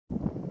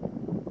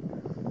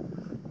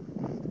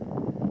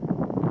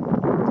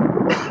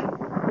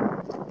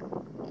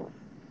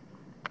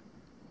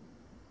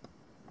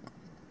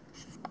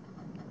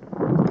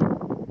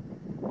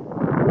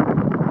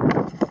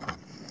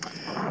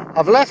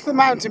I've left the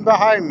mountain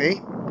behind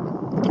me,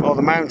 or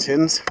the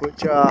mountains,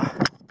 which are,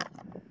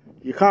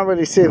 you can't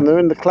really see them, they're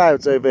in the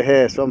clouds over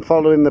here, so I'm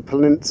following the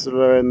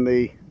peninsula and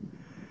the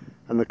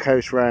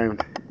coast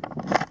round.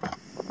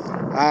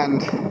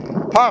 And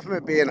apart from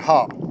it being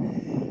hot,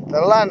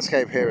 the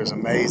landscape here is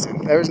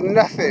amazing. There is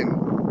nothing,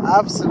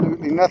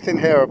 absolutely nothing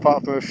here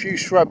apart from a few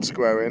shrubs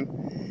growing,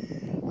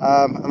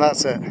 and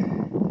that's it.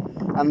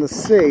 And the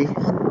sea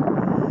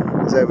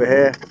is over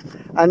here,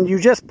 and you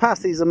just pass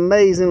these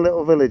amazing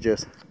little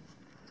villages.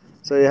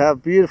 So you have a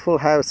beautiful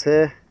house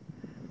here,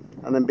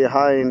 and then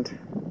behind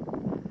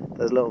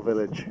there's a little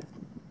village.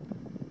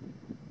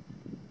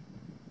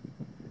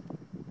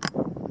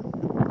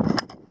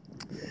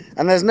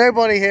 And there's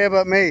nobody here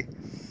but me.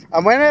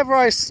 And whenever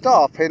I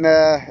stop in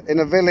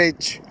a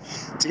village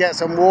to get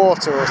some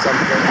water or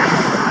something,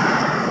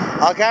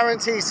 I'll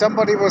guarantee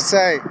somebody will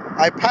say,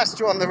 I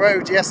passed you on the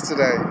road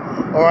yesterday,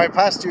 or I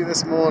passed you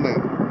this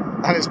morning.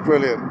 And it's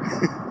brilliant.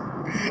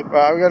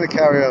 Right, I'm going to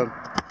carry on.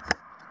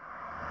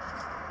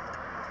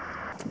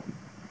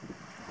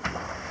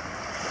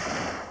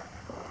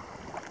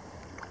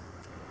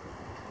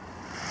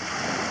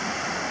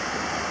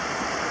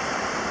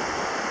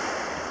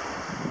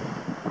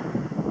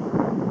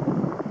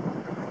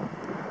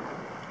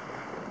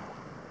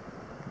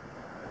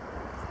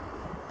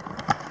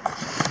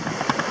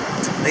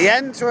 The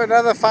end to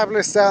another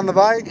fabulous day on the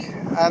bike,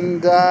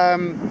 and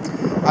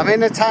I'm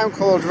in a town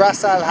called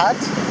Ras Al Had,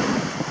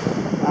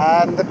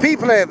 and the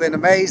people here have been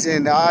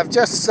amazing. I've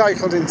just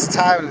cycled into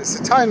town. It's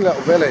a tiny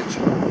little village,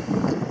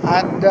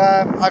 and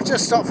I've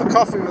just stopped for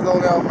coffee with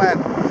all the old men,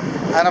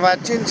 and I've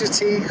had ginger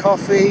tea,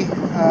 coffee,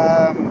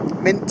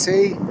 mint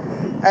tea.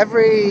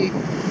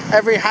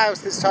 Every house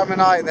this time of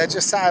night, they're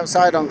just sat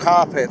outside on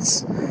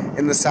carpets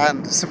in the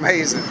sand. It's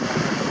amazing.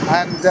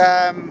 And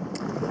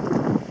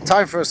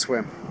time for a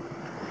swim.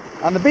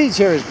 And the beach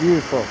here is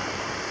beautiful.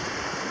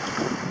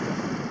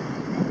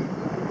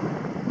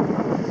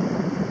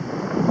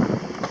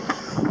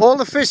 All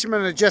the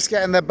fishermen are just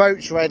getting their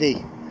boats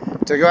ready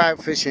to go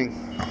out fishing.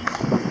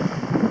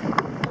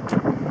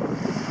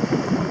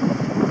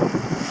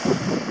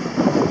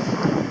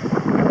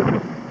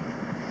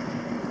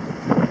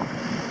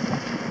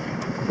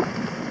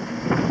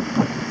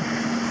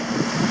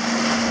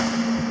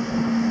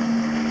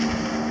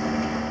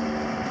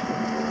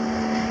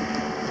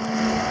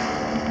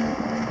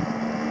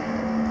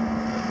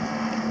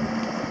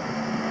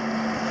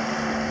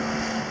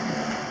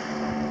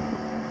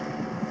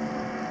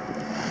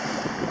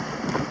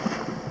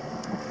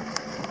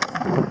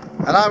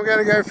 And I'm going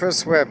to go for a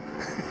swim.